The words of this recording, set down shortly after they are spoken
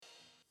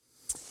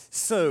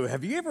So,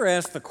 have you ever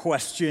asked the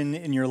question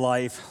in your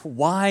life,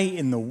 why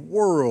in the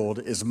world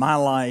is my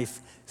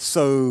life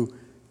so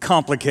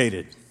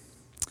complicated?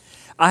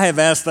 I have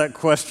asked that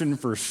question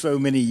for so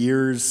many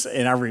years,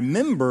 and I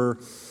remember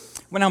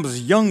when I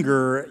was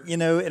younger,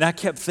 and I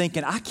kept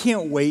thinking, I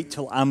can't wait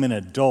till I'm an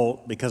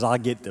adult because I'll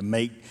get to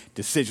make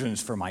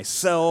decisions for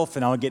myself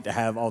and I'll get to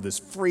have all this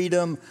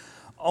freedom,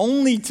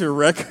 only to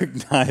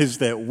recognize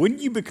that when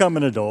you become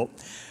an adult,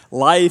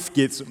 life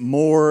gets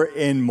more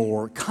and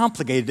more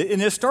complicated.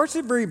 And it starts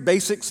at very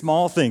basic,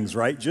 small things,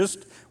 right? Just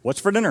what's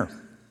for dinner,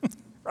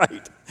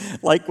 right?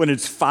 Like when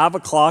it's 5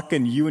 o'clock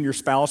and you and your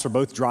spouse are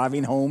both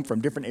driving home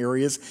from different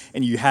areas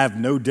and you have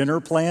no dinner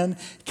plan,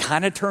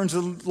 kind of turns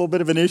a little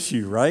bit of an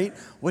issue, right?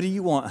 What do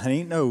you want,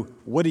 honey? No.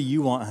 What do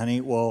you want,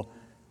 honey? Well,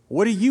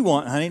 what do you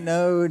want, honey?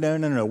 No.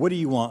 What do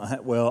you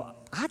want? Well,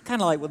 I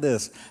kind of like with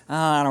this.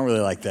 I don't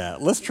really like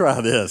that. Let's try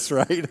this,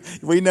 right?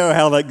 We know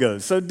how that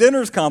goes. So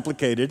dinner's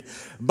complicated.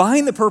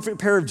 Buying the perfect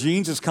pair of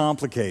jeans is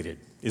complicated.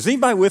 Is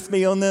anybody with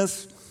me on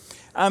this?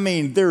 I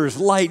mean, there's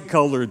light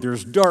colored,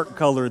 there's dark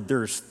colored,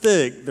 there's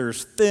thick,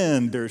 there's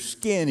thin, there's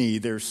skinny,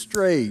 there's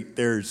straight,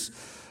 there's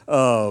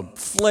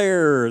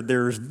flare,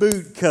 there's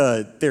boot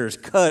cut, there's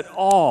cut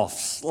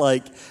offs.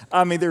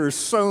 There are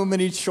so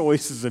many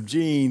choices of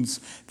jeans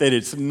that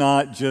it's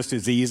not just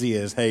as easy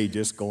as, hey,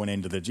 just going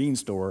into the jean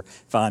store,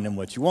 finding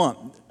what you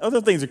want.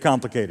 Other things are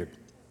complicated.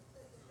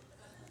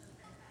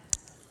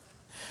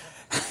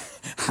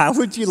 How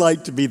would you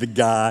like to be the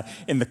guy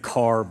in the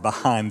car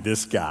behind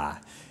this guy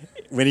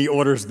when he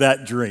orders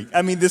that drink?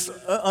 I mean, this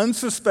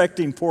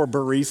unsuspecting poor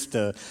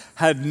barista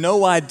had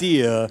no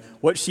idea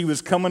what she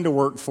was coming to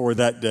work for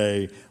that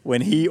day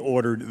when he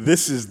ordered,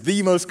 this is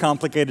the most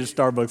complicated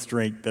Starbucks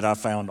drink that I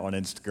found on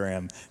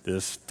Instagram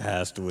this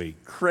past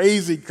week.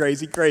 Crazy.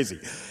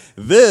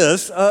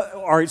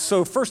 All right,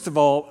 so first of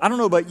all, I don't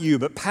know about you,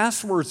 but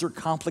passwords are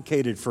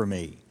complicated for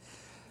me.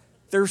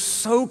 They're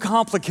so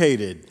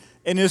complicated.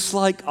 And it's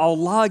like I'll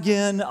log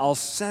in, I'll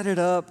set it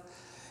up,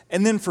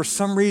 and then for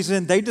some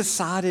reason, they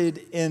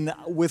decided,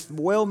 with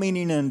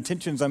well-meaning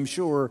intentions, I'm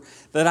sure,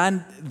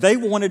 that they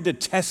wanted to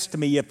test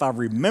me if I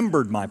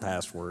remembered my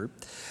password.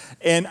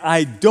 And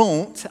I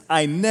don't.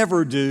 I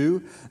never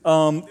do.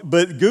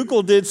 But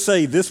Google did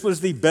say this was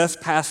the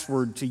best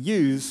password to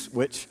use,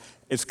 which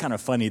it's kind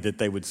of funny that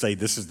they would say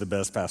this is the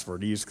best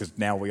password to use because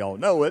now we all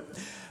know it.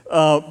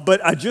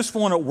 But I just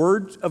want a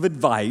word of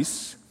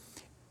advice.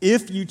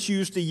 If you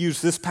choose to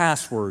use this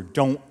password,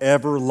 don't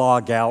ever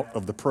log out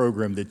of the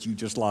program that you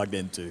just logged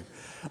into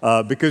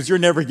because you're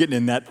never getting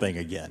in that thing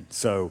again.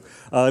 So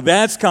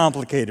that's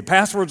complicated.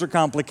 Passwords are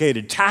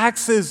complicated.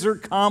 Taxes are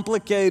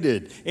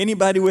complicated.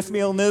 Anybody with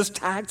me on this?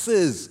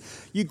 Taxes.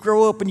 You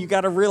grow up and you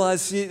got to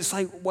realize it's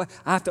like, what?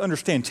 I have to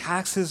understand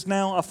taxes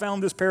now. I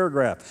found this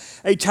paragraph.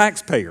 A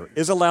taxpayer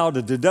is allowed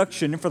a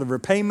deduction for the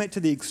repayment to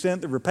the extent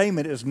the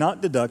repayment is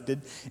not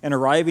deducted and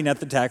arriving at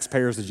the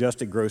taxpayer's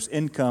adjusted gross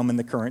income in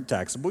the current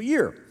taxable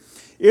year.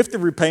 If the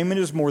repayment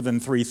is more than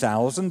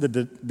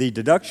 $3,000, the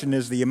deduction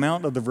is the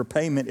amount of the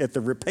repayment. If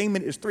the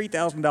repayment is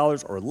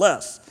 $3,000 or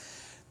less,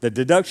 the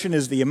deduction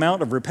is the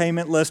amount of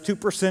repayment less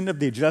 2% of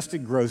the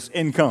adjusted gross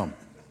income.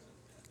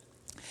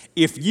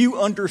 If you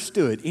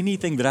understood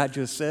anything that I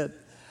just said,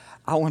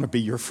 I want to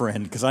be your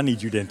friend because I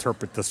need you to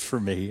interpret this for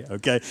me,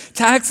 okay?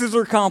 Taxes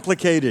are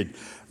complicated.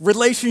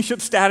 Relationship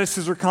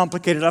statuses are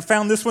complicated. I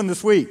found this one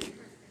this week.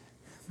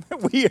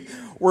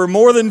 We're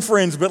more than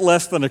friends, but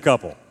less than a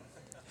couple.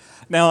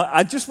 Now,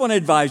 I just want to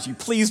advise you,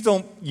 please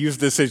don't use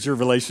this as your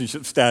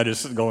relationship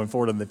status going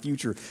forward in the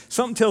future.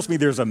 Something tells me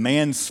there's a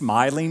man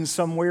smiling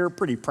somewhere,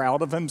 pretty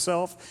proud of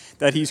himself,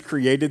 that he's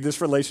created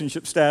this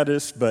relationship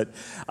status. But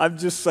I'm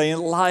just saying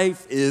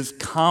life is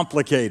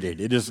complicated.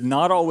 It is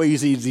not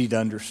always easy to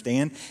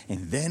understand.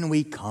 And then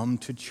we come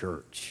to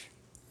church.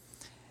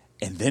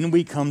 And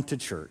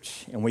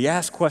we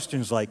ask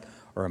questions like,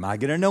 or am I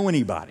going to know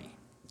anybody?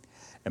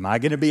 Am I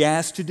going to be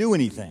asked to do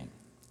anything?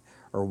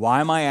 Or why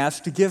am I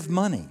asked to give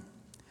money?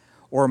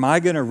 Or am I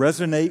going to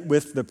resonate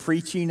with the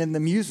preaching and the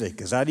music?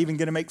 Is that even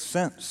going to make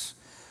sense?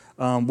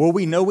 Will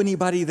we know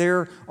anybody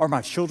there? Are my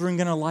children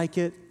going to like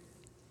it?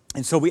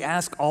 And so we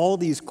ask all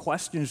these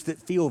questions that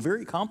feel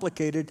very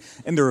complicated,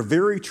 and they're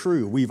very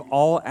true. We've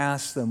all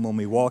asked them when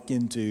we walk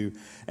into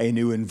a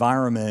new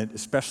environment,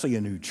 especially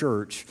a new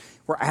church.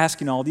 We're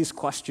asking all these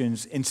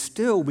questions, and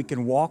still we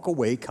can walk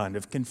away kind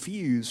of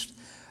confused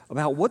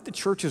about what the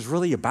church is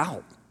really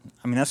about.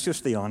 I mean, that's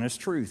just the honest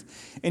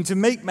truth. And to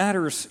make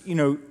matters,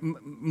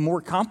 more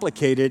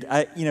complicated,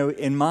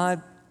 in my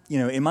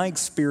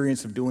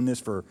experience of doing this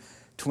for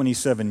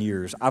 27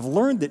 years, I've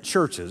learned that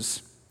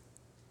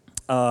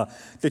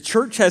the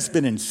church has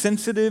been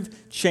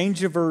insensitive,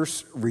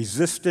 change-averse,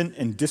 resistant,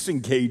 and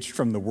disengaged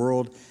from the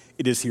world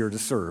it is here to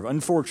serve.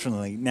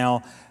 Unfortunately,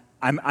 now,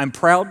 I'm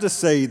proud to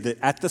say that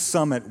at the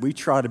summit, we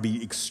try to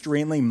be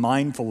extremely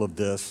mindful of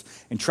this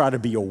and try to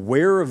be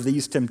aware of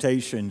these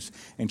temptations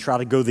and try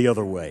to go the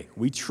other way.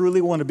 We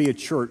truly want to be a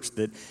church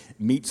that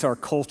meets our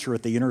culture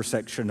at the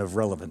intersection of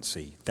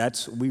relevancy.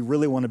 We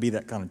really want to be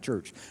that kind of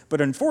church.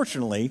 But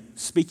unfortunately,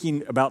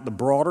 speaking about the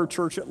broader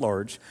church at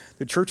large,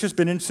 the church has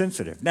been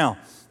insensitive. Now,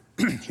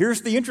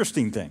 here's the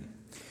interesting thing.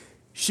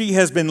 She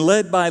has been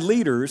led by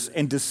leaders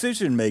and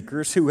decision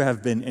makers who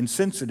have been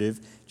insensitive,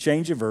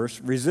 change averse,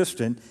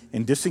 resistant,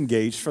 and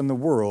disengaged from the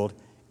world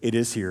it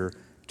is here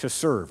to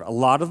serve. A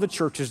lot of the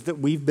churches that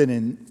we've been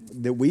in,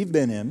 you've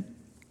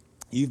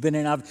been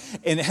in,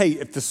 and hey,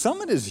 if the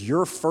summit is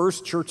your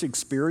first church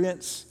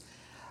experience,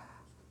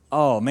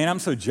 oh man, I'm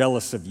so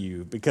jealous of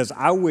you because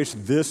I wish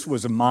this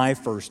was my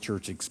first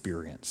church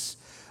experience.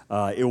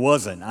 It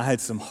wasn't. I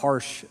had some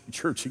harsh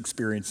church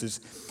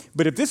experiences.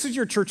 But if this is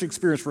your church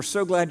experience, we're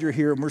so glad you're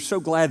here, and we're so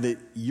glad that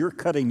you're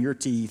cutting your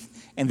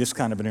teeth in this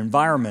kind of an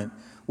environment,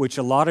 which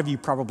a lot of you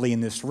probably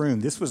in this room,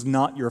 this was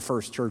not your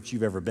first church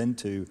you've ever been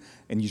to,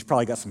 and you've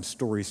probably got some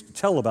stories to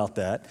tell about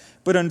that.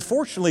 But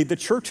unfortunately, the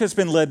church has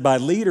been led by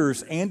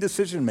leaders and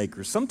decision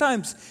makers.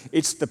 Sometimes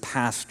it's the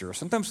pastor.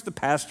 Sometimes the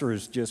pastor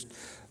is just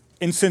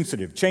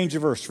insensitive, change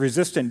averse,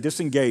 resistant,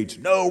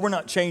 disengaged. No, we're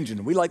not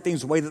changing. We like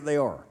things the way that they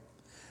are.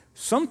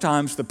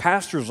 Sometimes the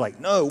pastor's like,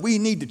 no, we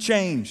need to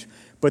change.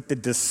 But the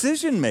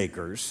decision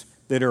makers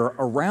that are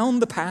around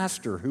the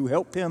pastor who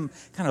help him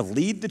kind of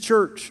lead the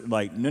church,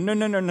 like,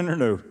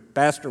 no,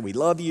 pastor, we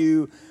love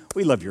you.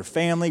 We love your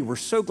family. We're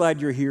so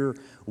glad you're here.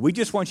 We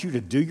just want you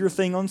to do your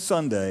thing on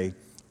Sunday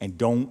and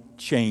don't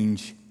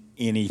change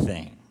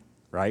anything,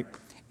 right?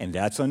 And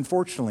that's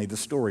unfortunately the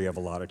story of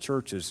a lot of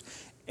churches.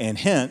 And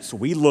hence,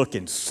 we look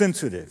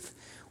insensitive.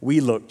 We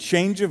look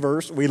change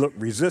averse, we look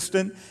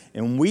resistant,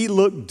 and we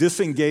look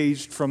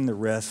disengaged from the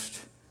rest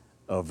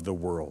of the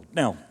world.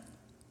 Now,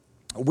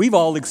 we've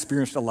all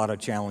experienced a lot of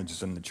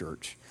challenges in the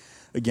church.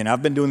 Again,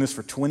 I've been doing this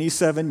for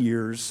 27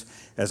 years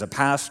as a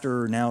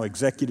pastor, now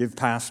executive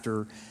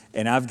pastor,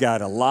 and I've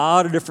got a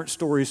lot of different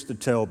stories to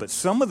tell, but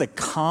some of the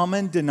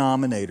common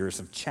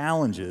denominators of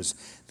challenges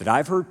that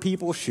I've heard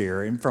people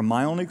share, and from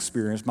my own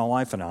experience, my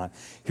wife and I,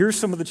 here's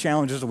some of the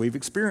challenges that we've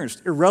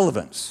experienced.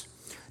 Irrelevance.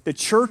 The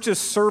church is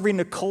serving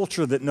a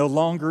culture that no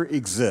longer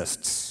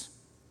exists.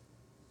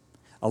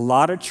 A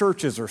lot of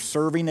churches are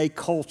serving a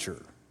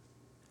culture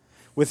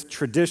with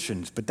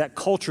traditions, but that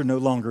culture no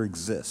longer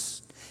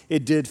exists.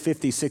 It did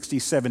 50, 60,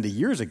 70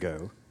 years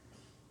ago,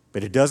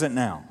 but it doesn't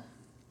now.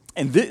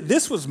 And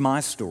this was my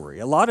story.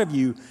 A lot of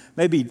you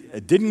maybe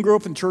didn't grow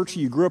up in church, or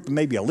you grew up in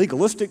maybe a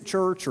legalistic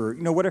church or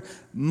whatever.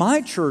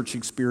 My church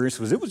experience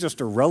was it was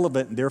just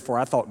irrelevant, and therefore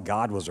I thought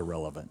God was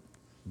irrelevant.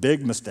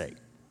 Big mistake.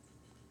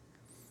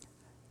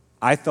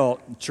 I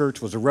thought church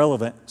was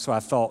irrelevant, so I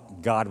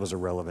thought God was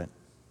irrelevant.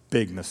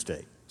 Big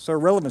mistake. So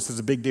irrelevance is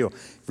a big deal.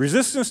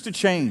 Resistance to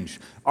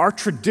change. Our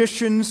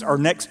traditions are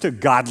next to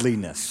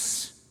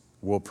godliness,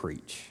 we'll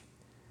preach.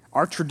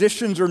 Our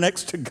traditions are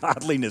next to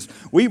godliness.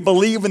 We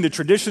believe in the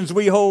traditions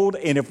we hold,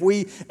 and if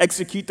we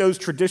execute those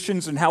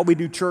traditions and how we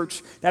do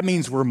church, that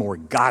means we're more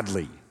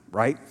godly,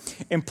 right?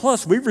 And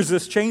plus, we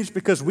resist change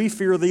because we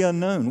fear the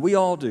unknown. We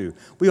all do.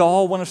 We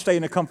all want to stay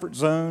in a comfort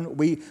zone.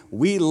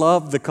 We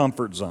love the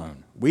comfort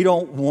zone. We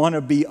don't want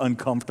to be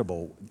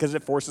uncomfortable because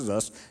it forces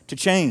us to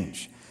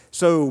change.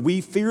 So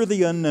we fear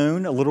the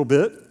unknown a little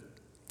bit,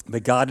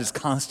 but God is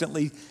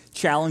constantly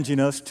challenging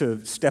us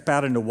to step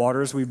out into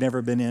waters we've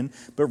never been in.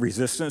 But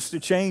resistance to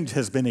change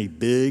has been a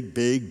big,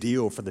 big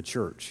deal for the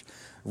church.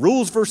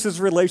 Rules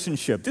versus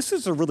relationship. This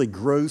is a really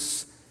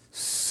gross,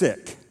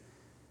 sick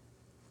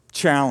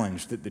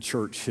challenge that the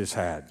church has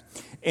had.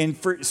 And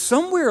for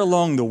somewhere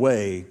along the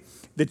way,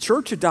 the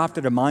church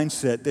adopted a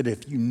mindset that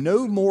if you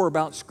know more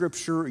about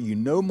Scripture, or you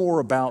know more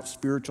about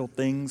spiritual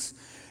things,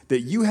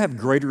 that you have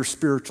greater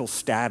spiritual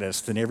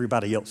status than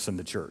everybody else in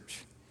the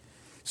church.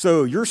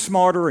 So you're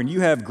smarter and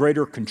you have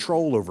greater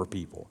control over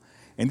people.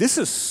 And this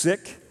is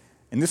sick,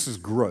 and this is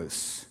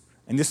gross,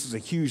 and this is a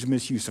huge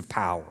misuse of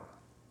power.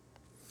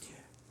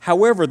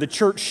 However, the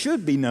church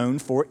should be known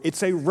for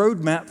it's a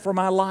roadmap for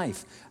my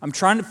life. I'm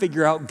trying to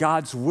figure out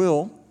God's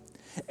will.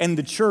 And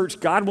the church,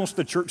 God wants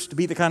the church to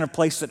be the kind of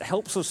place that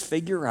helps us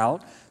figure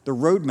out the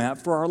roadmap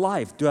for our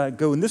life. Do I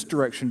go in this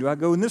direction? Do I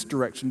go in this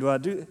direction? Do I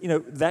do,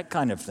 that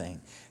kind of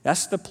thing.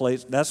 That's the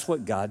place, that's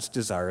what God's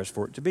desire is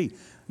for it to be.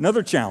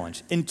 Another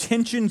challenge,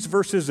 intentions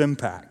versus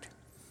impact.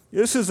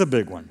 This is a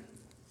big one.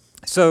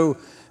 So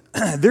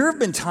there have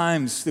been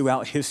times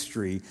throughout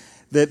history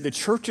that the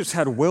church has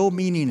had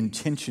well-meaning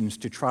intentions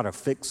to try to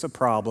fix a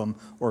problem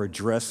or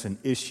address an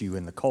issue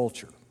in the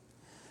culture.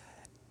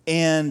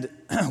 And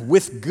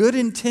with good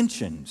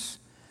intentions,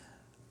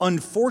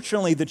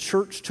 unfortunately, the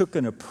church took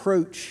an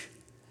approach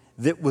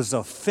that was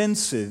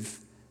offensive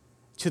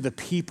to the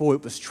people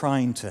it was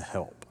trying to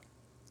help.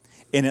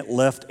 And it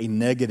left a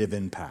negative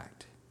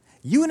impact.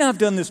 You and I have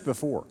done this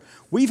before.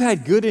 We've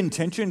had good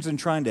intentions in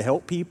trying to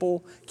help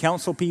people,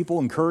 counsel people,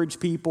 encourage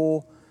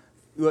people,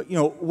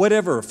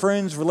 whatever,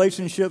 friends,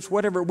 relationships,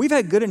 whatever. We've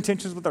had good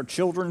intentions with our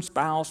children,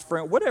 spouse,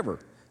 friend, whatever.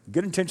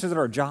 good intentions at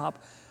our job.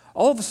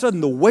 All of a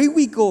sudden, the way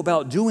we go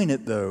about doing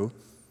it, though,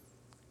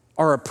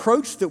 our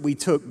approach that we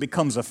took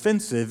becomes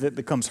offensive, it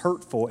becomes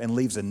hurtful, and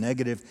leaves a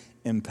negative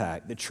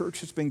impact. The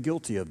church has been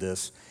guilty of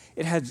this.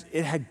 It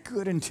had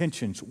good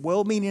intentions,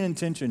 well-meaning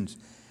intentions,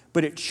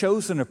 but it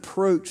chose an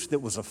approach that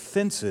was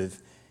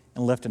offensive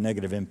and left a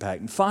negative impact.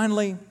 And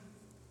finally,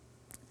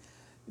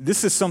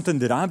 this is something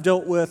that I've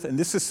dealt with, and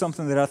this is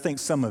something that I think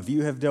some of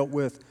you have dealt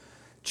with.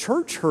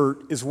 Church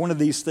hurt is one of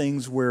these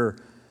things where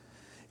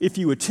if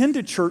you attend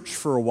a church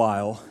for a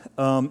while,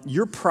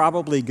 you're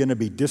probably going to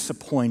be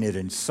disappointed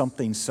in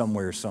something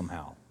somewhere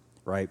somehow,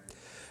 right?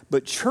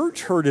 But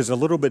church hurt is a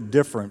little bit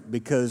different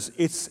because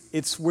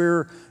it's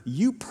where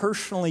you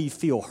personally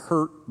feel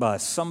hurt by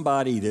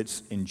somebody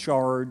that's in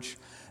charge,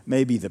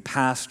 maybe the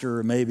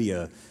pastor, maybe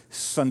a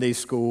Sunday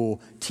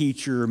school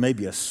teacher,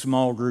 maybe a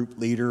small group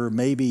leader,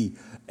 maybe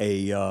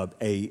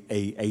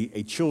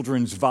a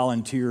children's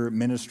volunteer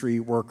ministry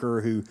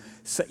worker who,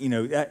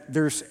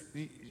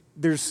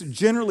 there's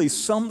generally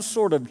some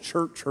sort of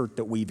church hurt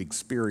that we've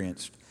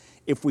experienced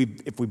if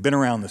we've been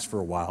around this for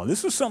a while.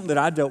 This was something that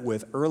I dealt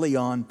with early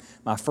on,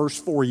 my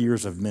first 4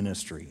 years of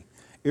ministry.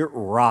 It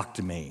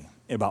rocked me.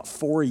 About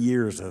 4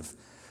 years of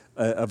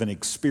an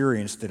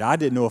experience that I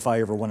didn't know if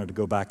I ever wanted to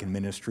go back in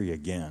ministry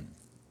again.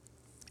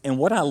 And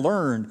what I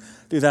learned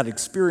through that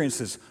experience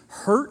is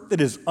hurt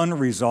that is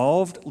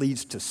unresolved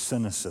leads to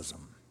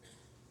cynicism.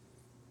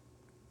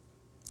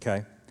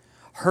 Okay?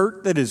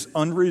 Hurt that is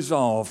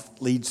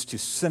unresolved leads to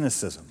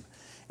cynicism.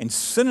 And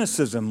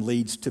cynicism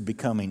leads to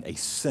becoming a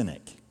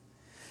cynic.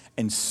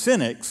 And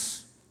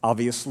cynics,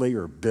 obviously,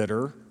 are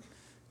bitter,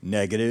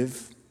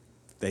 negative.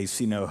 They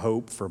see no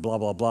hope for blah,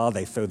 blah, blah.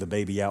 They throw the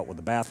baby out with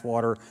the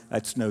bathwater.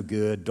 That's no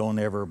good. Don't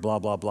ever, blah,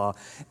 blah, blah.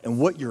 And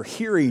what you're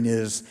hearing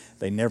is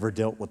they never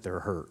dealt with their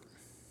hurt.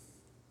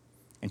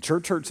 And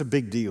church hurt's a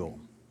big deal.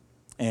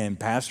 And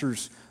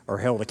pastors are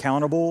held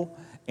accountable,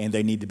 and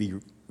they need to be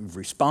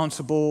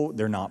responsible.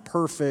 They're not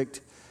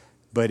perfect,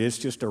 but it's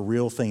just a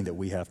real thing that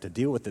we have to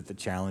deal with, the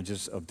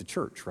challenges of the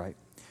church, right?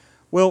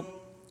 Well,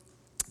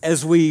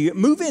 as we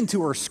move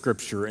into our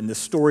scripture and the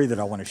story that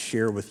I want to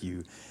share with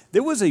you,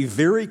 there was a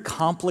very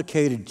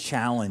complicated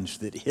challenge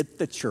that hit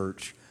the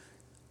church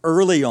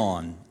early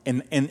on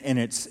in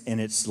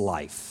its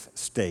life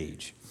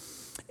stage.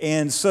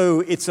 And so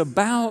it's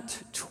about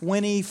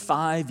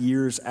 25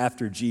 years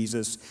after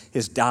Jesus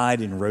has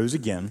died and rose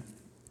again.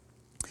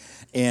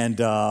 And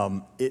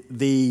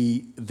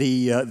the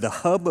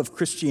hub of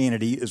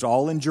Christianity is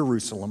all in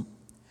Jerusalem.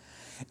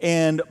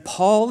 And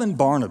Paul and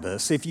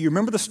Barnabas, if you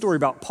remember the story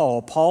about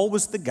Paul, Paul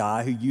was the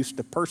guy who used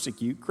to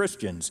persecute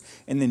Christians.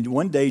 And then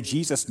one day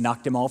Jesus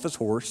knocked him off his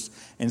horse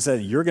and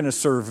said, "You're going to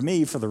serve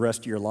me for the rest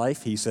of your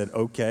life." He said,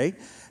 "Okay,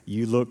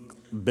 you look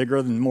bigger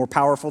and more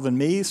powerful than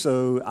me,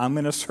 so I'm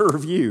going to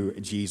serve you,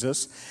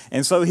 Jesus."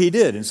 And so he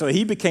did. And so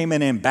he became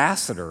an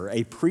ambassador,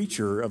 a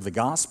preacher of the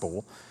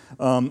gospel.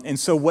 And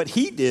so what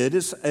he did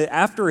is,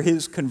 after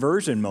his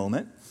conversion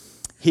moment,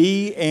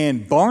 he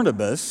and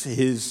Barnabas,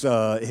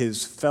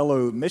 his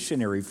fellow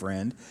missionary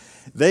friend,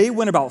 they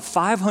went about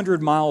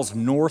 500 miles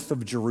north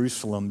of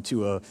Jerusalem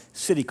to a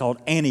city called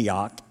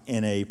Antioch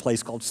in a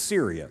place called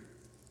Syria.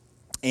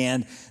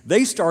 And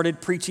they started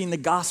preaching the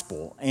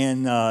gospel,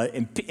 and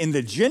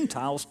the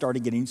Gentiles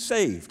started getting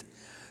saved.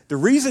 The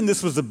reason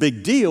this was a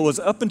big deal was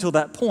up until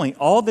that point,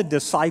 all the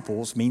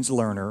disciples, means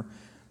learner,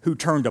 who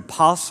turned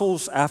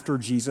apostles after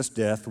Jesus'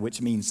 death,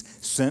 which means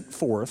sent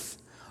forth,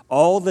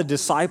 all the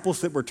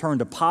disciples that were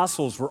turned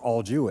apostles were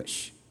all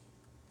Jewish.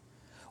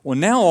 Well,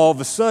 now all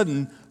of a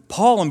sudden,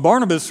 Paul and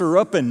Barnabas are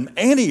up in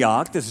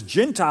Antioch, this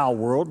Gentile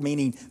world,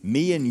 meaning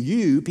me and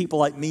you, people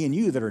like me and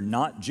you that are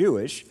not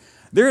Jewish.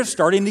 They're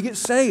starting to get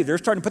saved. They're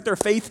starting to put their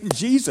faith in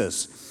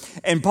Jesus.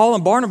 And Paul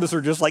and Barnabas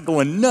are just like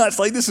going nuts,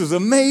 like this is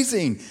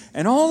amazing.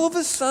 And all of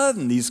a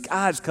sudden, these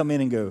guys come in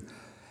and go,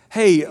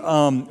 "Hey,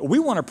 we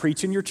want to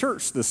preach in your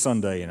church this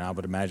Sunday." And I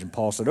would imagine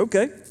Paul said,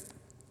 "Okay."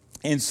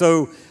 And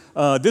so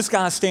this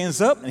guy stands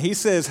up and he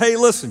says, "Hey,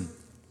 listen,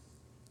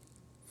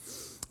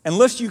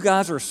 unless you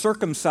guys are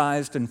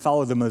circumcised and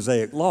follow the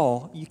Mosaic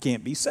law, you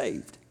can't be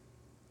saved."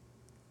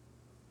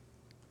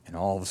 And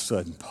all of a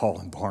sudden, Paul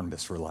and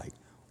Barnabas were like,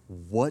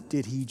 "What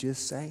did he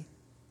just say?"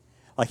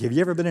 Like, have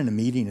you ever been in a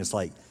meeting? It's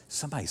like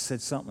somebody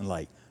said something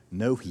like,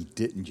 "No, he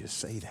didn't just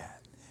say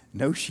that.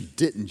 No, she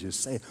didn't just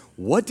say it.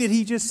 What did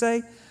he just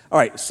say?" All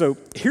right, so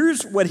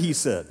here's what he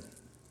said.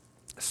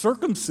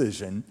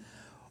 Circumcision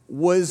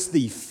was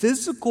the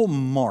physical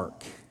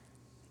mark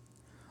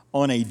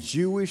on a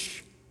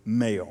Jewish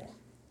male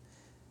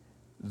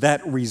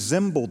that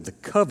resembled the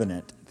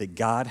covenant that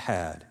God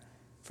had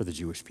for the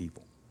Jewish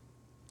people.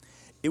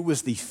 It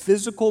was the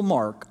physical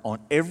mark on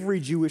every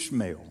Jewish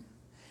male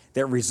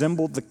that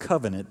resembled the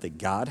covenant that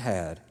God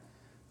had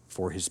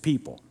for his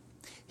people.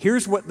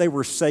 Here's what they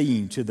were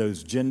saying to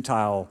those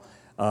Gentile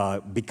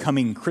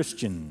becoming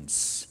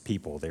Christians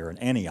people there in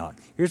Antioch.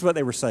 Here's what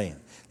they were saying.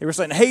 They were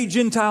saying, "Hey,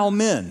 Gentile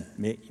men,"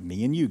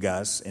 me and you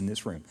guys in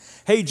this room.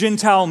 "Hey,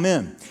 Gentile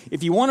men,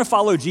 if you want to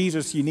follow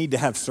Jesus, you need to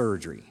have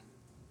surgery."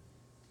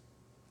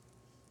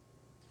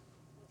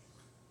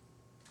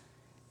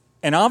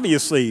 And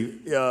obviously,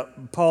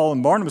 Paul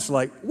and Barnabas are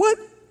like, what?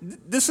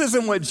 This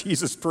isn't what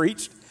Jesus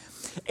preached.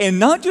 And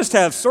not just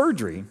have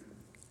surgery,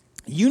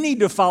 you need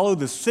to follow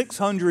the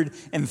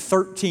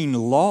 613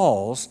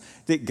 laws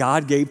that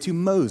God gave to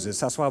Moses.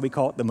 That's why we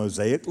call it the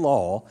Mosaic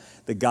Law,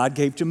 that God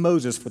gave to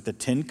Moses with the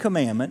 10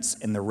 Commandments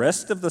and the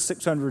rest of the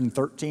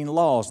 613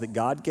 laws that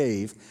God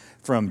gave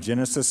from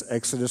Genesis,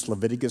 Exodus,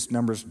 Leviticus,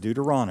 Numbers,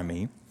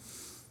 Deuteronomy.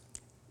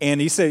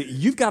 And he said,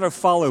 you've got to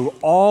follow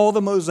all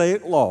the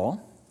Mosaic Law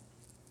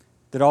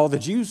that all the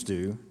Jews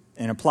do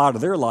and apply to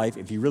their life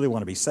if you really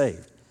want to be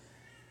saved.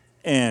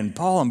 And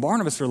Paul and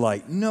Barnabas are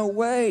like, no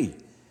way.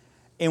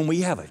 And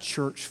we have a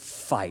church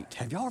fight.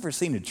 Have y'all ever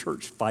seen a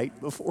church fight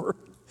before?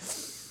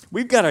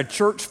 We've got a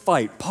church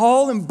fight.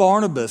 Paul and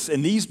Barnabas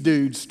and these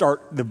dudes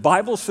the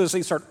Bible says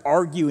they start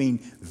arguing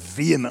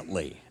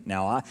vehemently.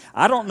 Now,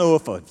 I don't know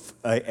if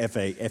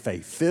a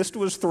fist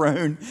was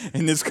thrown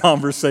in this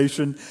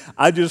conversation.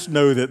 I just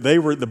know that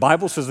the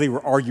Bible says they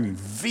were arguing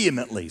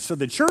vehemently. So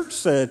the church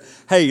said,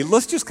 hey,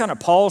 let's just kind of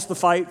pause the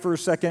fight for a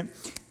second.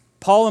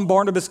 Paul and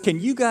Barnabas, can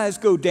you guys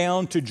go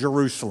down to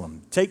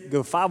Jerusalem?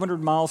 Go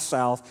 500 miles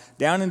south,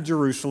 down in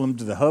Jerusalem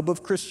to the hub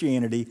of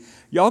Christianity.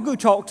 Y'all go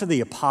talk to the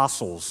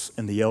apostles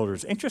and the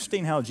elders.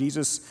 Interesting how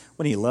Jesus,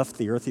 when he left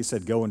the earth, he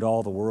said, go into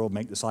all the world,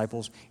 make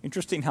disciples.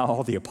 Interesting how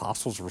all the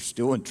apostles were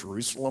still in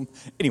Jerusalem.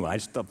 Anyway, I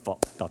just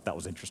thought that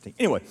was interesting.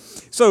 Anyway,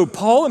 so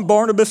Paul and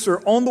Barnabas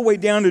are on the way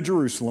down to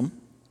Jerusalem.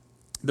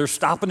 They're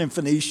stopping in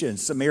Phoenicia and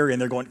Samaria, and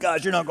they're going,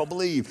 guys, you're not going to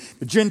believe.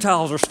 The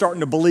Gentiles are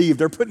starting to believe.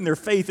 They're putting their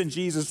faith in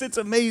Jesus. It's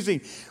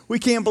amazing. We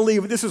can't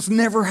believe it. This has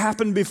never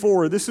happened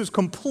before. This is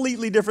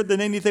completely different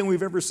than anything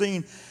we've ever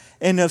seen.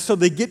 And so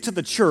they get to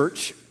the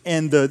church,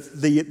 and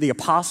the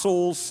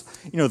apostles,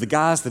 the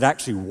guys that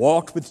actually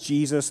walked with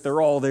Jesus,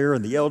 they're all there,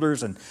 and the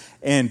elders.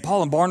 And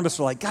Paul and Barnabas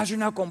are like, guys, you're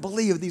not going to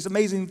believe it. These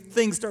amazing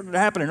things started to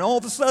happen. And all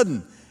of a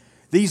sudden,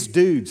 these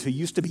dudes who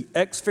used to be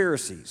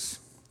ex-Pharisees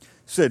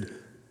said,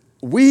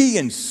 we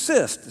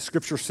insist, the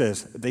scripture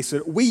says, they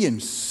said, we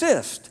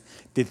insist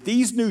that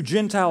these new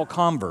Gentile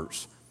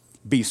converts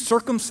be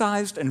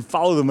circumcised and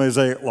follow the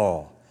Mosaic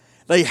Law.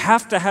 They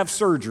have to have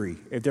surgery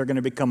if they're going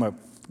to become a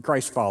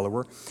Christ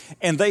follower,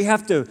 and they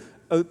have to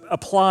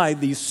apply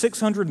these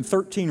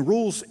 613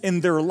 rules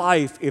in their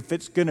life if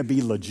it's going to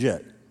be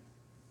legit.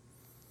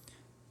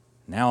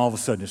 Now all of a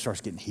sudden it starts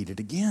getting heated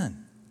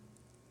again.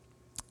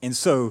 And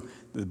so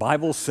the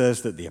Bible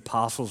says that the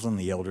apostles and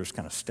the elders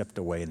kind of stepped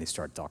away and they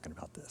started talking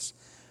about this.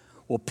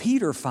 Well,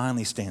 Peter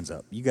finally stands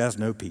up. You guys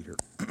know Peter.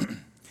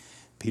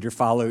 Peter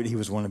followed. He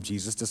was one of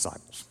Jesus'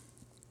 disciples.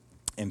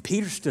 And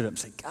Peter stood up and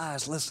said,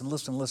 guys,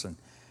 listen.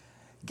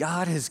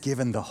 God has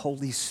given the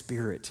Holy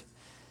Spirit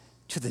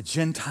to the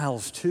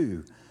Gentiles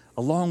too,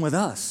 along with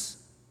us.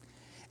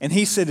 And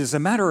he said, as a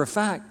matter of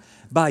fact,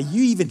 by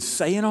you even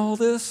saying all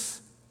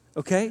this,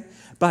 okay,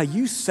 by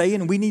you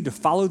saying we need to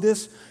follow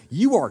this,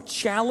 you are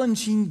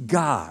challenging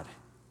God.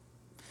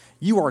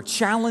 You are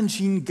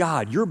challenging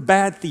God. Your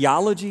bad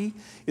theology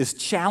is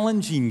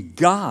challenging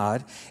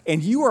God,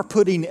 and you are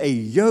putting a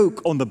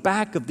yoke on the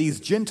back of these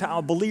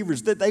Gentile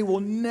believers that they will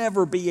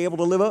never be able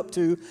to live up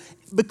to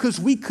because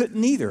we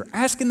couldn't either.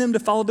 Asking them to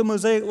follow the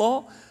Mosaic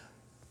Law,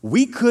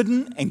 we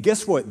couldn't, and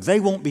guess what? They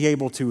won't be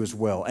able to as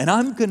well. And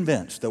I'm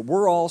convinced that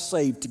we're all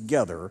saved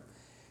together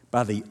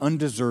by the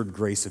undeserved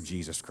grace of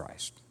Jesus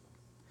Christ.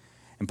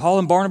 And Paul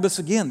and Barnabas,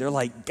 again, they're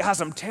like, guys,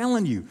 I'm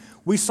telling you,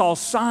 we saw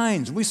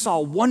signs, we saw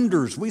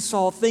wonders, we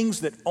saw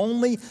things that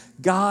only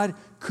God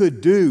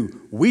could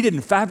do. We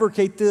didn't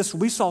fabricate this.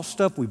 We saw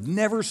stuff we've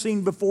never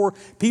seen before.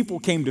 People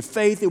came to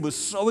faith. It was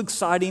so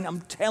exciting.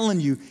 I'm telling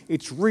you,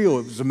 it's real.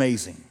 It was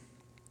amazing.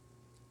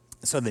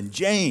 So then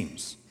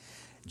James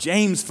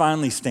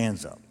finally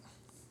stands up,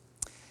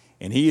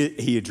 and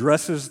he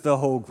addresses the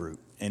whole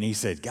group, and he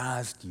said,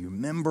 guys, do you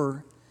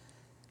remember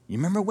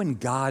when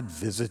God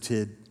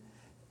visited?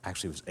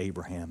 Actually, it was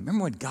Abraham.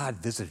 Remember when God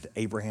visited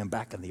Abraham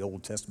back in the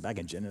Old Testament, back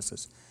in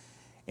Genesis?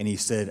 And he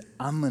said,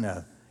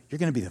 you're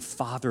going to be the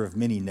father of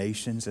many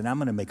nations, and I'm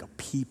going to make a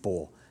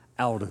people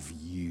out of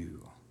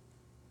you.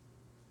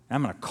 And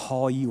I'm going to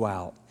call you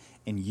out,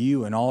 and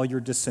you and all your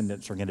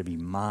descendants are going to be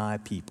my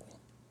people.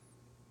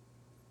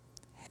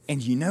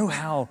 And you know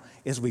how,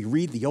 as we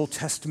read the Old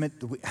Testament,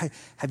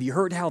 have you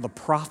heard how the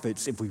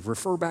prophets, if we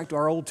refer back to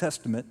our Old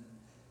Testament,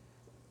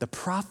 the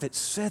prophets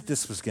said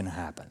this was going to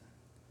happen.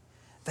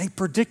 They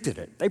predicted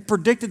it. They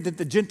predicted that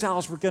the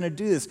Gentiles were going to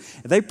do this.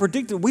 They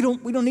predicted we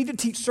don't need to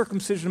teach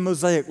circumcision and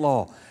Mosaic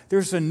law.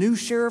 There's a new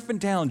sheriff in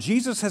town.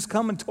 Jesus has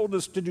come and told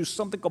us to do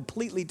something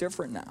completely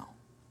different now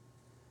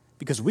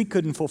because we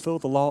couldn't fulfill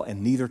the law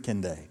and neither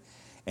can they.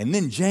 And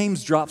then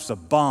James drops a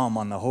bomb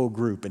on the whole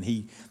group and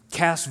he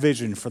casts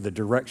vision for the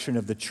direction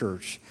of the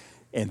church.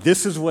 And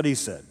this is what he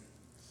said.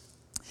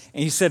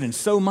 And he said, and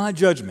so my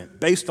judgment,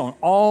 based on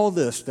all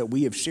this that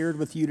we have shared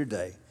with you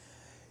today,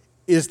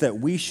 is that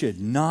we should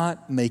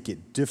not make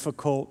it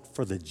difficult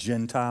for the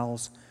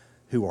Gentiles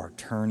who are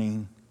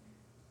turning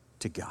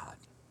to God.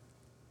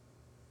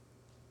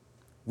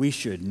 We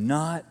should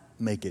not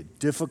make it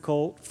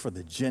difficult for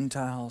the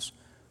Gentiles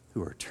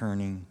who are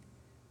turning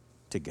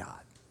to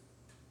God.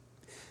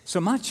 So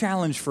my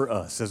challenge for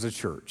us as a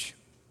church,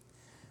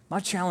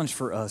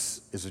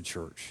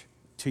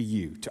 to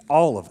you, to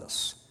all of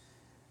us,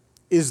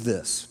 is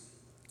this.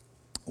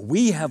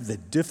 We have the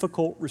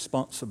difficult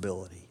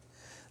responsibility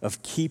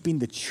of keeping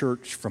the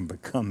church from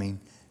becoming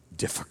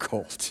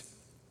difficult.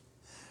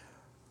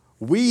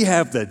 We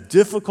have the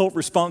difficult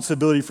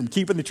responsibility from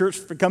keeping the church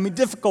from becoming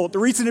difficult. The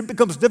reason it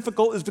becomes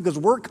difficult is because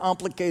we're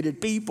complicated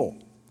people.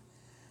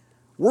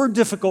 We're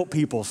difficult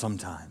people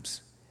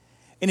sometimes.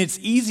 And it's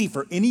easy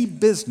for any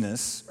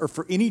business or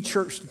for any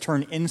church to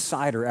turn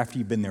insider after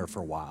you've been there for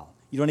a while.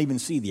 You don't even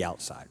see the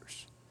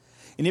outsiders.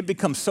 And it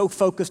becomes so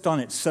focused on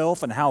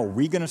itself and how are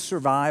we going to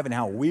survive and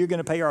how we're going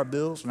to pay our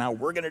bills and how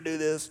we're going to do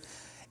this.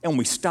 And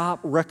we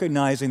stop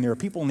recognizing there are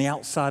people on the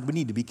outside we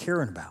need to be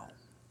caring about.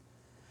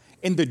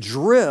 And the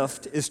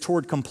drift is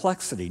toward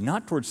complexity,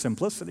 not toward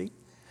simplicity.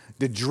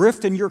 The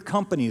drift in your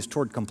company is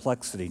toward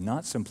complexity,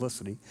 not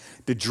simplicity.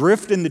 The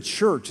drift in the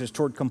church is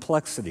toward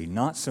complexity,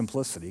 not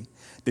simplicity.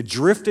 The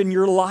drift in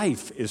your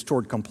life is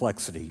toward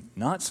complexity,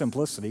 not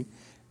simplicity.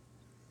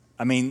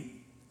 I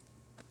mean,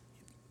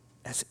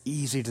 that's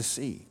easy to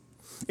see.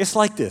 It's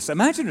like this.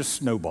 Imagine a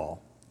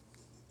snowball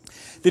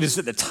that is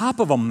at the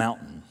top of a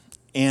mountain,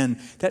 and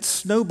that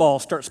snowball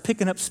starts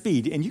picking up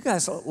speed. And you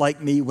guys,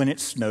 like me, when it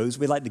snows,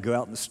 we like to go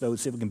out in the snow and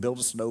see if we can build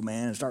a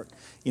snowman and start,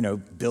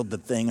 build the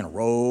thing and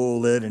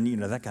roll it and,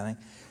 that kind of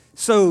thing.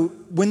 So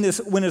when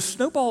a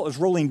snowball is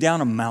rolling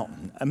down a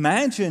mountain,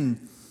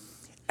 imagine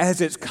as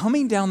it's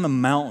coming down the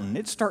mountain,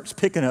 it starts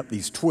picking up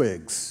these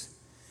twigs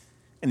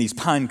and these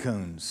pine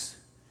cones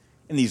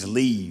and these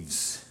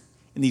leaves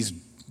and this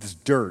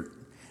dirt,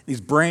 these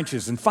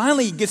branches, and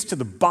finally it gets to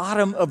the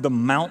bottom of the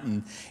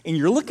mountain, and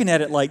you're looking at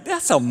it like,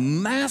 that's a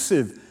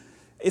massive,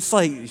 it's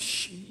like,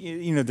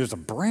 there's a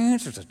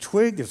branch, there's a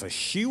twig, there's a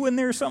shoe in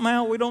there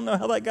somehow. We don't know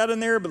how that got in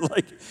there, but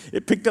like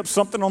it picked up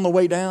something on the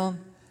way down.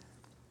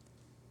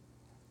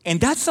 And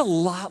that's a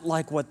lot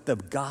like what the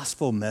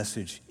gospel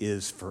message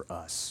is for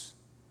us.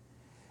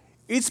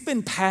 It's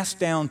been passed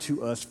down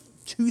to us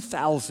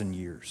 2,000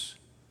 years.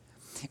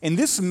 And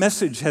this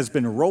message has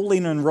been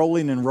rolling and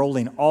rolling and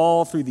rolling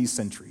all through these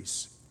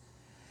centuries.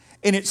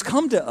 And it's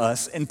come to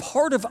us, and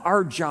part of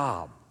our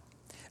job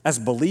as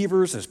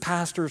believers, as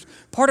pastors,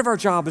 part of our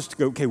job is to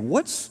go, okay,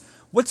 what's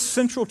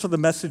central to the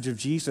message of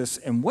Jesus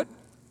and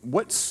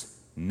what's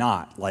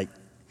not? Like,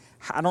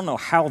 I don't know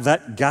how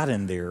that got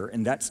in there,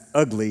 and that's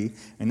ugly,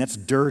 and that's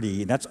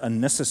dirty, and that's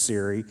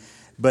unnecessary.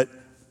 But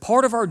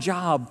part of our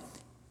job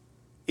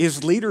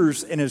as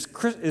leaders and as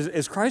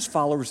Christ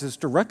followers is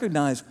to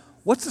recognize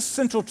what's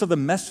essential to the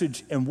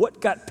message and what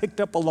got picked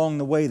up along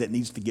the way that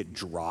needs to get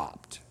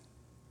dropped.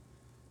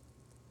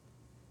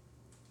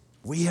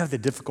 We have the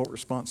difficult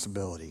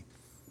responsibility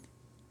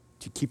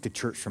to keep the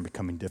church from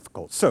becoming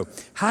difficult. So,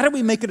 how do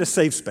we make it a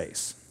safe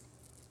space?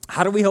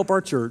 How do we help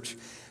our church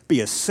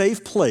be a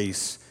safe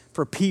place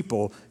for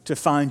people to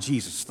find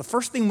Jesus? The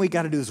first thing we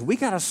got to do is we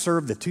got to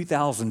serve the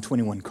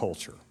 2021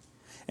 culture.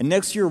 And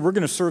next year, we're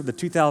going to serve the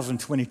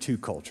 2022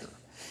 culture.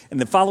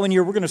 And the following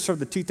year, we're going to serve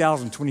the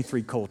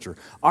 2023 culture.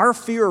 Our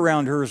fear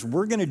around here is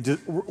we're going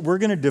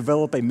to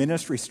develop a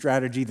ministry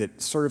strategy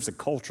that serves a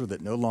culture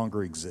that no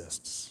longer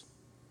exists.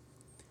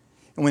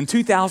 And when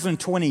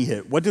 2020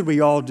 hit, what did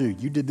we all do?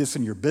 You did this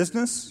in your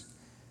business.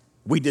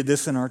 We did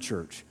this in our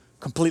church.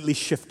 Completely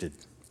shifted.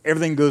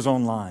 Everything goes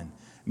online.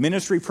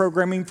 Ministry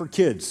programming for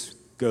kids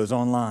goes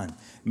online.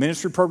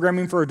 Ministry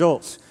programming for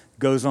adults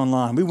goes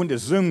online. We went to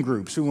Zoom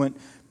groups. We went,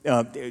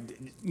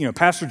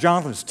 Pastor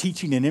Jonathan was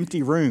teaching in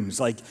empty rooms.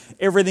 Like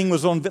everything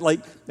was on,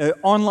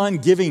 online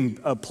giving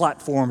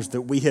platforms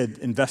that we had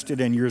invested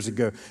in years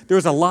ago. There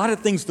was a lot of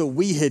things that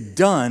we had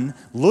done.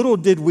 Little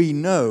did we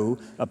know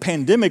a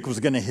pandemic was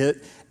going to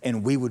hit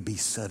and we would be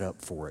set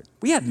up for it.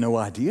 We had no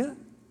idea.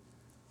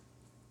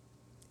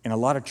 And a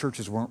lot of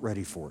churches weren't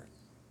ready for it.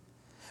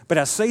 But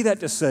I say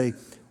that to say,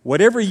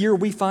 whatever year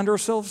we find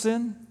ourselves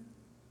in,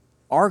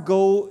 our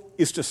goal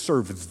is to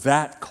serve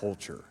that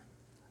culture,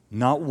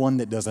 not one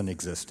that doesn't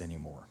exist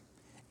anymore.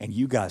 And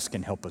you guys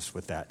can help us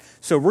with that.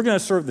 So we're going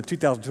to serve the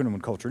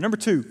 2021 culture. Number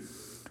two,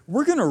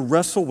 we're going to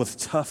wrestle with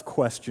tough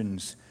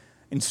questions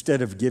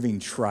instead of giving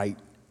trite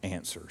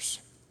answers.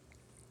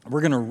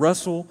 We're going to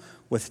wrestle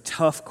with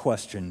tough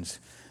questions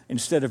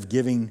instead of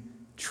giving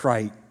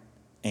trite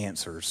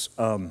answers.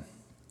 I'll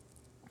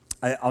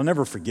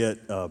never forget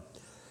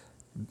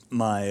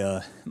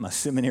my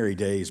seminary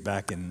days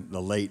back in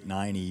the late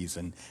 90s,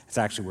 and it's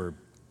actually where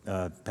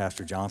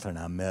Pastor Jonathan and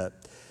I met.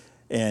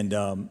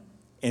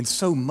 And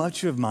so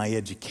much of my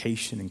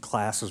education and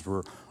classes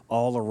were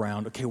all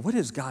around, okay, what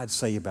does God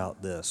say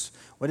about this?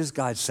 What does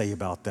God say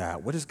about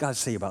that? What does God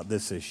say about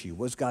this issue?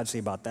 What does God say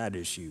about that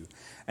issue?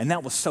 And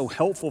that was so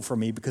helpful for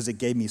me because it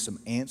gave me some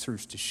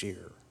answers to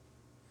share.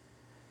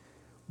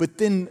 But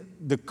then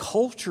the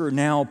culture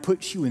now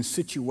puts you in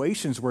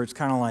situations where it's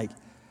kind of like,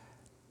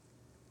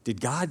 did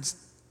God,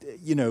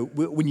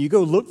 when you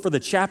go look for the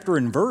chapter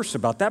and verse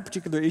about that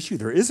particular issue,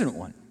 there isn't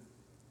one.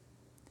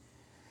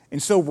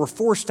 And so we're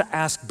forced to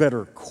ask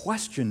better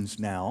questions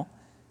now.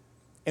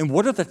 And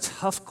what are the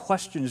tough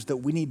questions that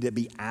we need to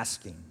be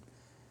asking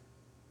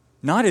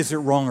Not is it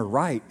wrong or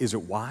right, is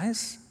it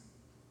wise?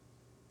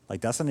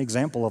 Like that's an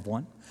example of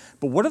one.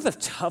 But what are the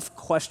tough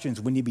questions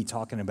we need to be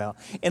talking about?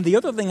 And the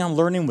other thing I'm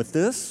learning with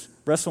this,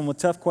 wrestling with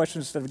tough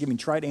questions instead of giving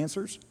trite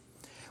answers,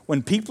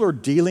 when people are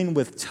dealing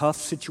with tough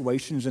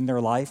situations in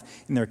their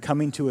life and they're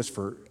coming to us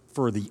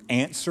for the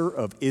answer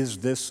of, is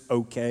this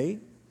okay?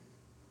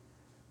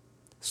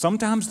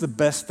 Sometimes the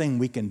best thing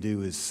we can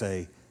do is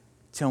say,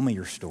 tell me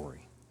your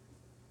story.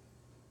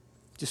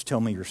 Just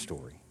tell me your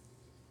story.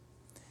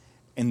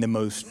 And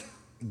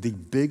the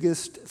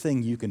biggest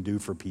thing you can do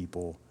for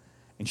people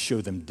and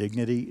show them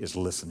dignity is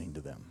listening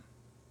to them.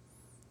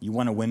 You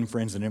want to win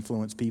friends and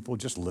influence people,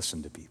 just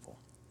listen to people.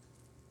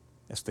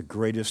 That's the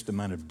greatest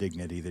amount of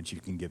dignity that you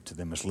can give to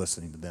them, is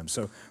listening to them.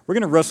 So we're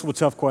going to wrestle with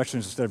tough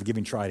questions instead of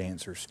giving trite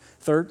answers.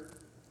 Third,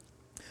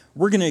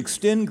 we're going to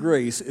extend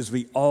grace as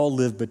we all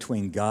live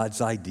between God's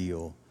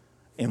ideal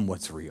and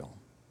what's real.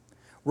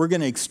 We're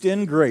going to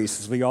extend grace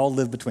as we all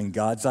live between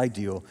God's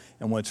ideal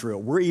and what's real.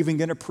 We're even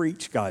going to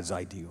preach God's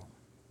ideal.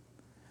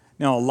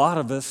 Now, a lot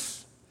of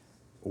us,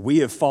 we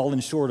have fallen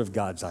short of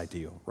God's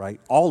ideal,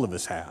 right? All of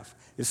us have.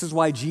 This is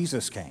why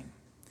Jesus came.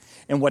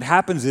 And what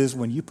happens is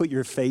when you put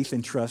your faith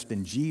and trust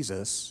in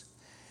Jesus,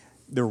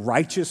 the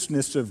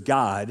righteousness of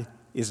God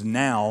is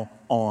now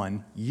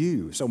on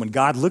you. So when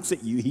God looks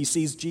at you, he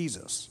sees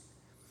Jesus.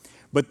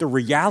 But the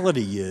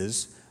reality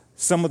is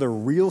some of the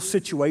real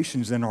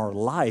situations in our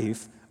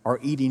life are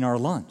eating our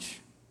lunch.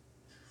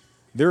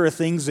 There are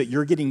things that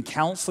you're getting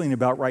counseling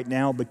about right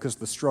now because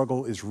the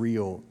struggle is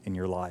real in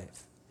your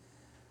life.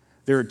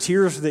 There are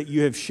tears that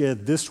you have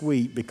shed this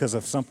week because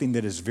of something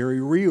that is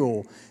very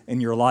real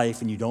in your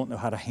life and you don't know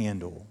how to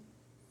handle.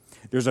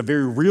 There's a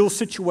very real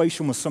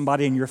situation with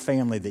somebody in your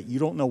family that you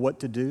don't know what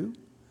to do.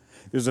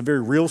 There's a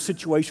very real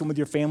situation with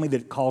your family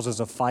that causes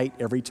a fight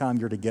every time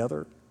you're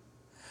together.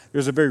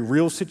 There's a very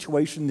real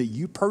situation that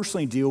you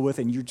personally deal with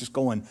and you're just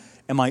going,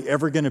 am I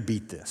ever going to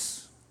beat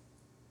this?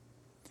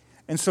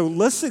 And so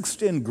let's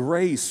extend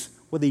grace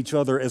with each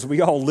other as we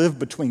all live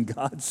between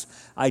God's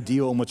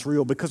ideal and what's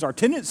real, because our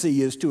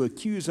tendency is to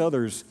accuse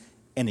others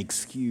and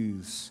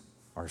excuse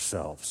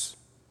ourselves.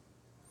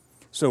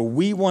 So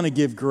we want to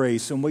give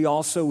grace, and we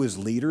also as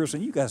leaders,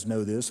 and you guys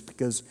know this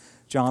because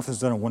Jonathan's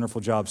done a wonderful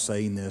job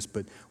saying this,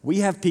 but we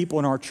have people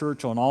in our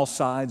church on all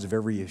sides of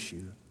every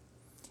issue,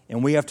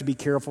 and we have to be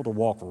careful to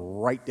walk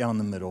right down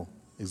the middle,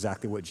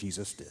 exactly what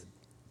Jesus did.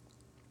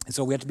 And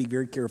so we have to be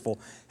very careful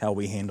how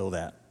we handle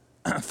that.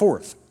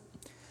 Fourth,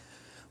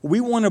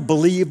 we want to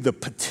believe the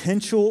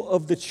potential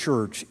of the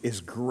church is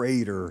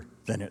greater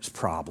than its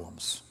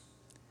problems.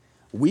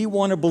 We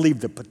want to believe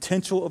the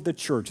potential of the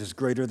church is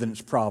greater than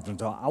its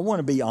problems. I want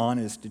to be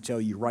honest to tell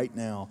you right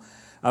now,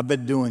 I've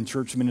been doing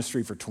church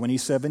ministry for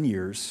 27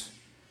 years,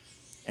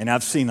 and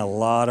I've seen a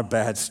lot of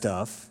bad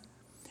stuff,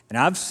 and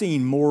I've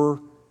seen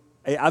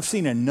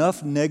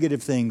enough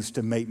negative things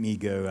to make me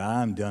go,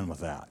 I'm done with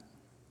that.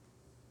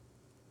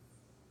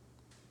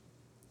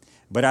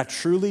 But I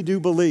truly do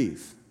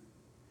believe,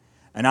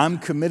 and I'm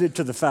committed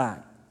to the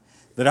fact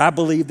that I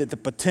believe that the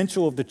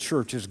potential of the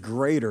church is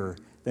greater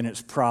than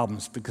its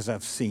problems because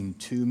I've seen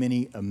too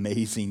many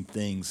amazing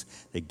things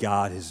that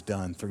God has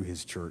done through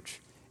his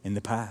church in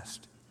the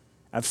past.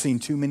 I've seen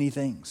too many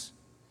things.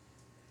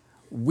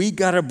 We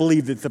got to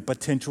believe that the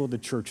potential of the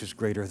church is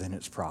greater than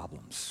its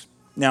problems.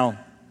 Now,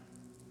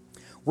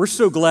 we're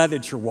so glad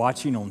that you're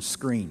watching on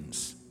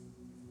screens.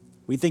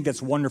 We think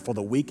it's wonderful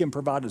that we can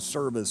provide a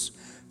service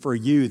for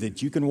you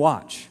that you can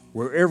watch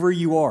wherever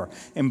you are.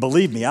 And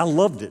believe me, I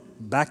loved it.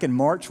 Back in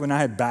March when I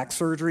had back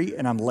surgery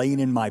and I'm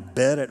laying in my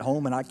bed at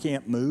home and I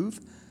can't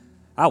move,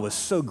 I was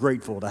so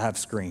grateful to have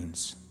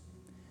screens.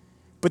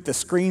 But the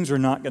screens are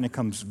not going to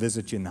come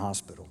visit you in the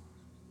hospital.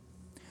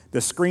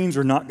 The screens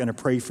are not going to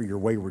pray for your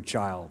wayward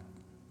child.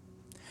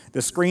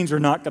 The screens are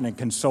not going to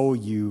console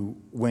you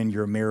when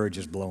your marriage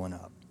is blowing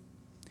up.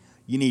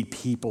 You need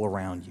people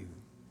around you.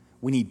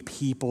 We need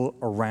people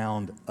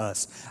around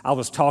us. I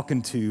was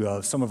talking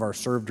to some of our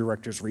serve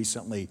directors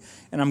recently,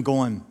 and I'm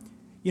going,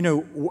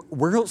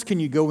 where else can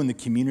you go in the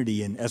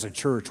community? And as a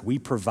church, we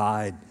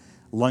provide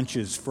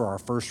lunches for our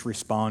first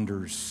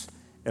responders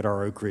at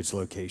our Oak Ridge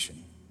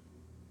location.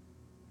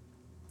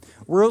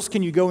 Where else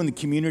can you go in the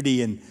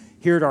community? And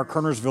here at our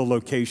Kernersville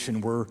location,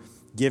 we're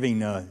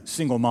giving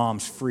single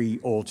moms free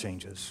oil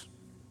changes.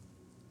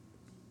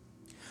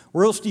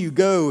 Where else do you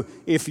go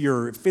if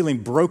you're feeling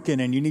broken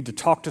and you need to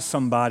talk to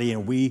somebody?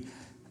 And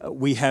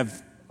we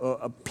have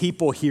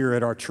people here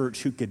at our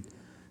church who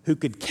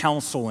could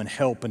counsel and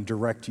help and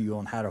direct you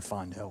on how to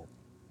find help.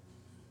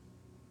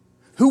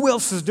 Who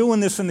else is doing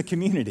this in the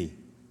community?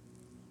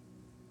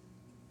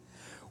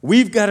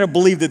 We've got to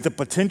believe that the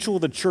potential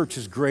of the church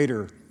is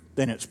greater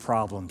than its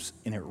problems,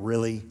 and it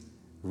really,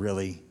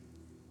 really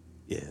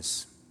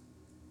is.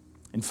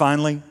 And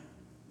finally,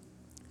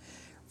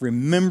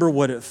 remember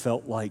what it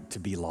felt like to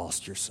be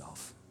lost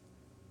yourself.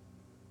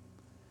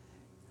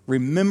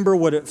 Remember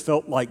what it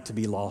felt like to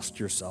be lost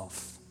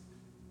yourself.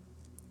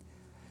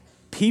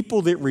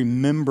 People that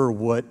remember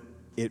what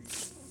it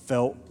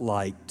felt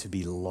like to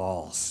be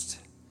lost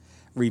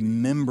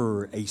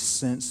remember a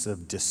sense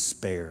of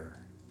despair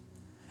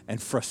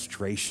and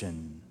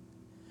frustration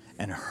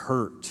and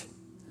hurt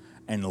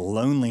and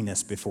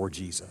loneliness before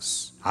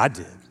Jesus. I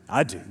do.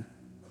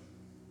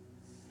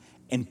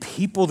 And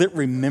people that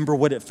remember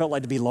what it felt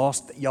like to be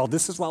lost, y'all,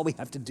 this is why we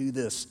have to do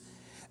this.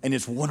 And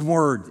it's one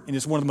word, and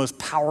it's one of the most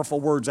powerful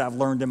words I've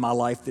learned in my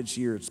life this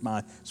year. It's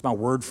my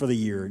word for the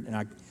year,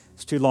 and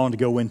it's too long to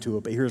go into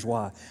it, but here's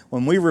why.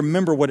 When we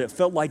remember what it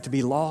felt like to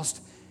be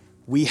lost,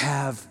 we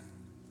have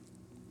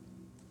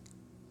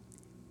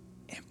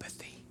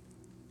empathy.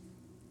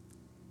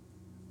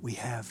 We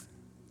have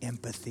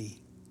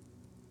empathy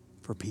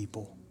for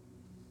people.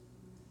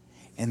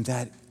 And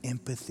that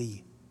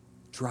empathy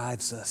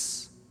drives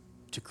us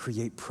to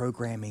create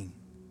programming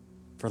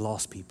for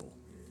lost people,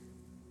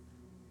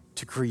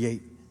 to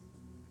create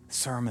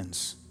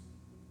sermons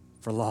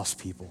for lost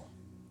people,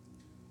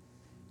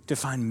 to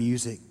find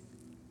music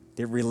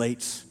that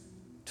relates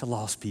to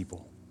lost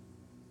people,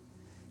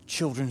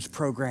 children's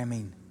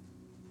programming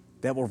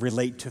that will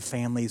relate to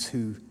families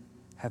who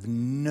have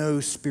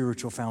no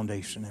spiritual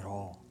foundation at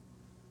all.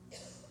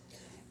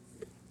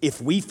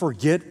 If we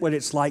forget what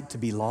it's like to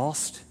be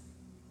lost,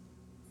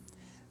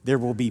 there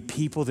will be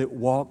people that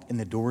walk in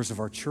the doors of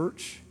our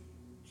church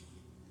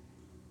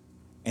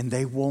and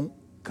they won't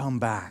come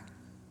back.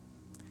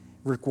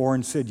 Rick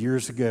Warren said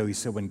years ago, he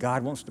said, when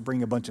God wants to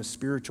bring a bunch of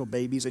spiritual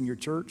babies in your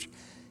church,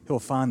 he'll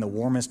find the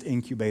warmest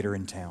incubator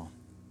in town.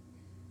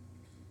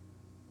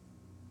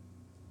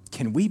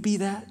 Can we be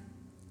that?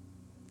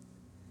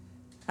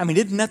 I mean,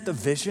 isn't that the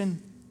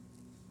vision?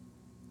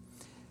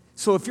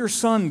 So if your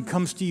son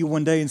comes to you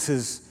one day and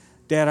says,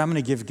 Dad, I'm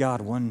going to give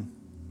God one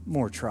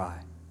more try,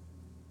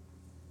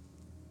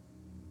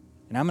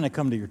 and I'm going to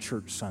come to your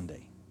church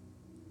Sunday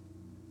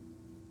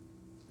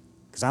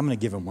because I'm going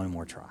to give him one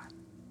more try.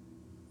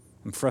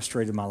 I'm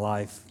frustrated in my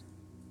life,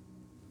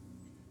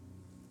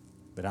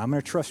 but I'm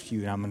going to trust you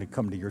and I'm going to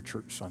come to your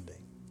church Sunday.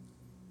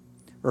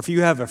 Or if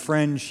you have a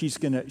friend, she's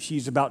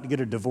about to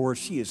get a divorce,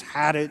 she has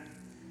had it,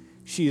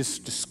 she is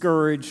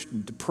discouraged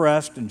and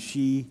depressed, and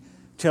she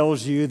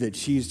tells you that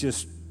she's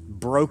just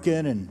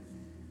broken, and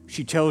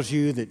she tells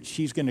you that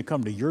she's going to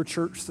come to your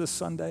church this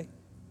Sunday.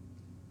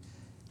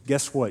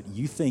 Guess what?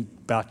 You think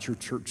about your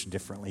church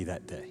differently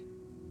that day.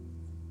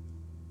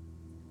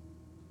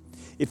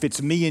 If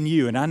it's me and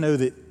you, and I know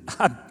that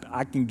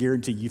I can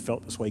guarantee you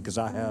felt this way because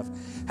I have.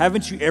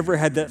 Haven't you ever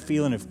had that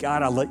feeling of,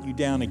 God, I let you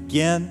down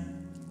again?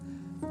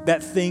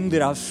 That thing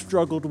that I've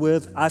struggled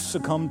with, I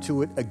succumbed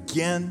to it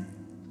again.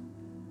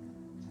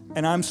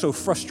 And I'm so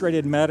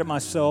frustrated and mad at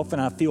myself,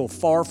 and I feel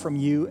far from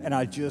you, and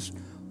I just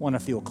want to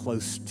feel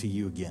close to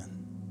you again.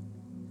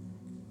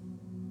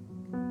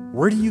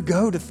 Where do you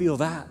go to feel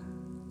that?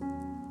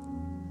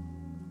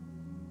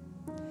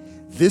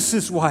 This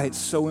is why it's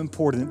so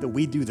important that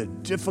we do the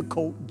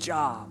difficult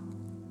job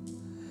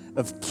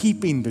of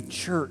keeping the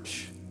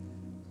church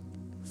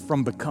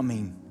from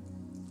becoming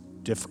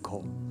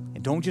difficult.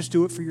 And don't just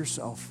do it for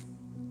yourself.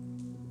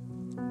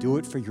 Do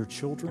it for your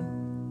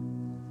children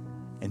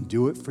and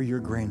do it for your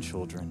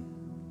grandchildren,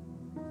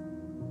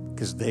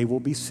 because they will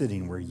be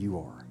sitting where you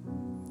are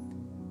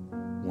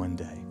one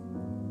day.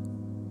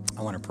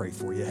 I want to pray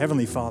for you.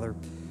 Heavenly Father,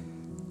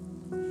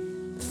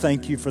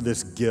 thank you for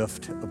this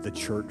gift of the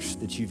church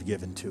that you've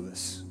given to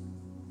us.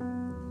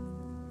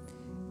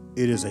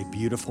 It is a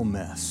beautiful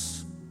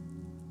mess.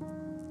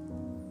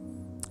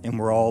 And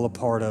we're all a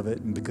part of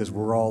it. And because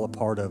we're all a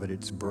part of it,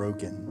 it's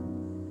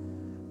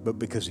broken. But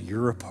because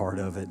you're a part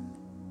of it,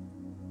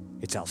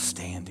 it's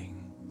outstanding.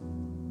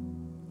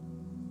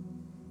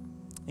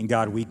 And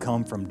God, we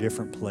come from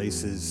different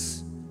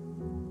places.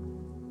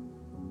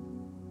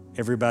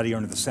 Everybody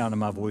under the sound of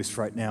my voice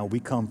right now, we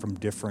come from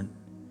different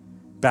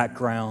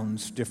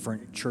backgrounds,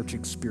 different church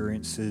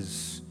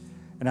experiences.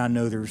 And I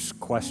know there's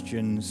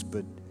questions,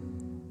 but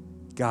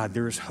God,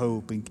 there's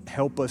hope. And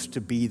help us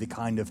to be the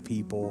kind of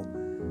people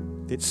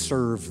that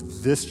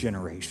serve this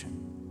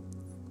generation,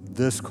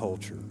 this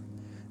culture,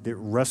 that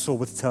wrestle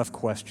with tough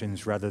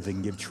questions rather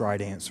than give trite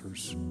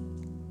answers.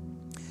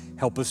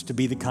 Help us to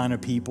be the kind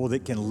of people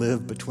that can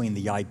live between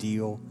the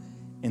ideal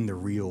and the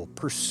real,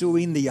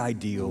 pursuing the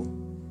ideal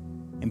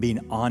and being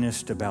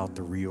honest about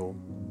the real.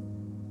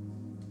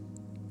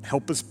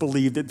 Help us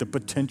believe that the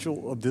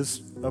potential of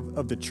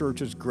the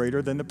church is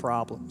greater than the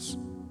problems.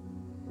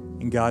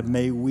 And God,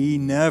 may we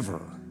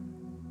never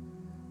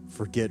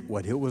forget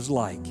what it was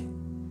like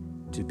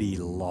to be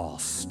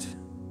lost.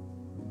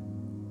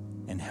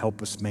 And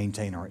help us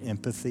maintain our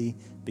empathy,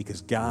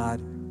 because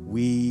God,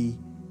 we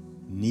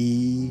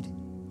need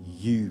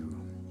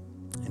you.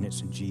 And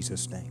it's in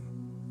Jesus' name.